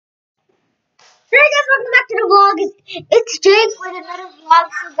welcome back to the vlog. It's Jake with another vlog.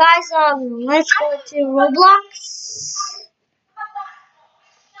 So guys, let's go to Roblox.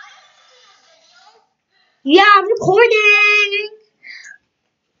 Yeah, I'm recording.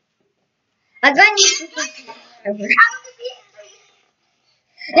 I'm going to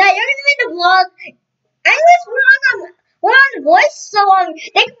yeah, you're gonna be in the vlog. Anyways, we're on the voice, so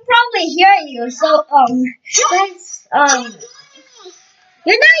they can probably hear you. So guys,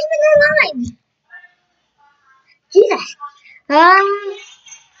 you're not even online. Jesus.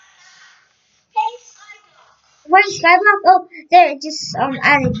 Where's Skyblock? Oh, there, just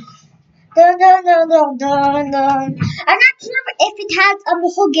added. Dun, dun, dun, dun, dun, dun. I'm not sure if it has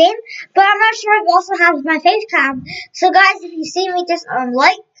the whole game, but I'm not sure if it also has my face cam. So guys, if you see me, just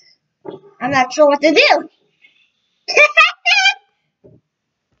like. I'm not sure what to do.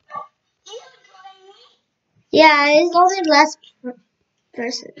 Yeah, it's only less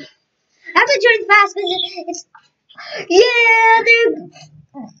person. I have to join fast because it's yeah,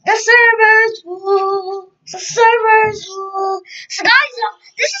 the servers full. The servers full. So guys,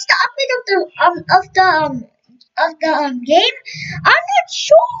 this is the update of the game. I'm not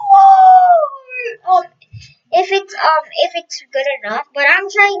sure if it's good or not, but I'm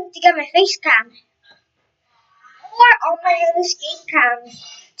trying to get my face cam or on my other skate cam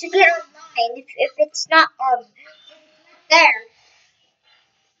to get online if it's not there.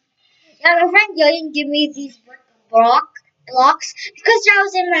 Now my friend Yoyin gave me these blocks because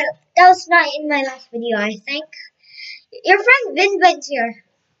that was not in my last video, I think. Your friend Vin's here.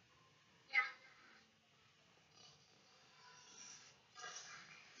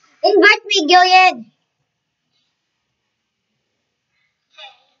 Invite me, Gillian.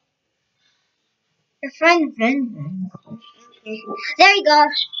 Your friend Vin. Okay. There you go.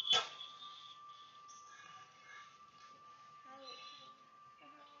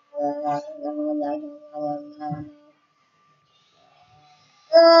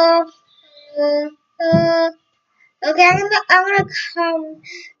 Okay, I'm gonna come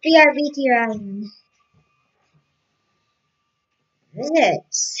BRB to your island.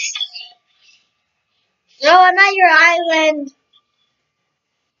 Visits. No, I'm at your island.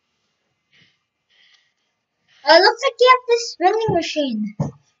 It looks like you have this vending machine.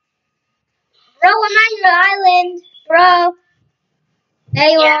 Bro, I'm at your island. Bro. There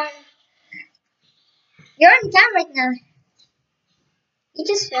you are. You're in town right now. You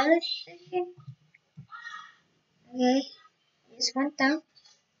just finished. Okay. You just went down.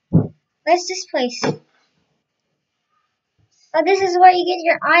 Where's this place? Oh, this is where you get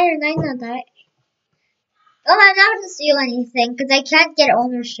your iron. I know that. Oh, I'm not gonna steal anything because I can't get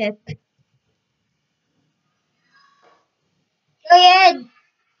ownership. Go ahead.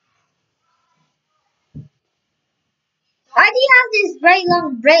 Why do you have this very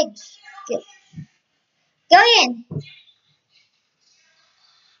long bridge? Go in.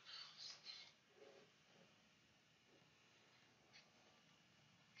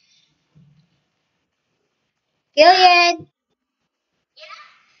 Gillian.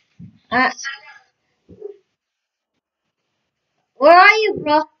 Uh, where are you,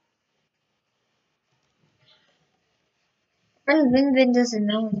 bro? Friend Vin doesn't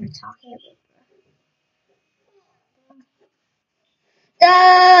know what we're talking about.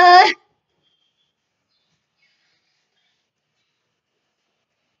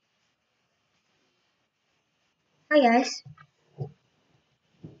 Hi guys.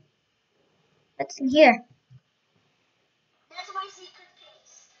 What's in here?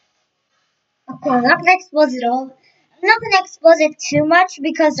 Okay, I'm not gonna expose it all. I'm not gonna expose it too much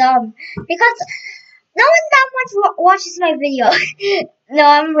because no one that much watches my video. No,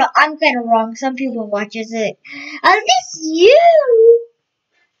 I'm kind of wrong. Some people watches it. At least you.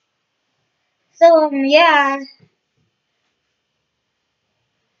 So yeah.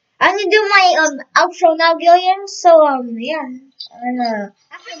 I'm gonna do my outro now, Gillian. So yeah. And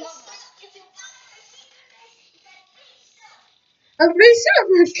I'm pretty sure.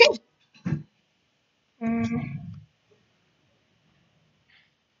 Okay.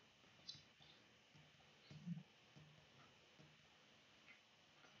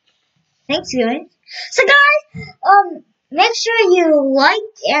 Thanks, guys. So, guys, make sure you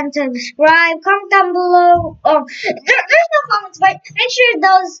like and subscribe. Comment down below. There's no comments, but make sure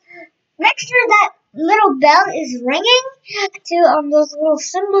that little bell is ringing to those little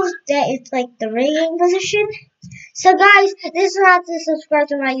symbols that it's like the ringing position. So, guys, this is how to subscribe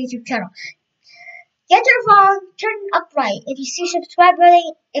to my YouTube channel. Get your phone, turn upright. If you see subscribe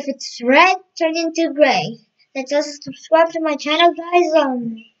button, if it's red, turn into gray. That's also subscribe to my channel, guys.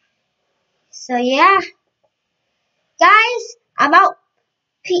 So yeah, guys, I'm out.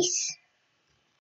 Peace.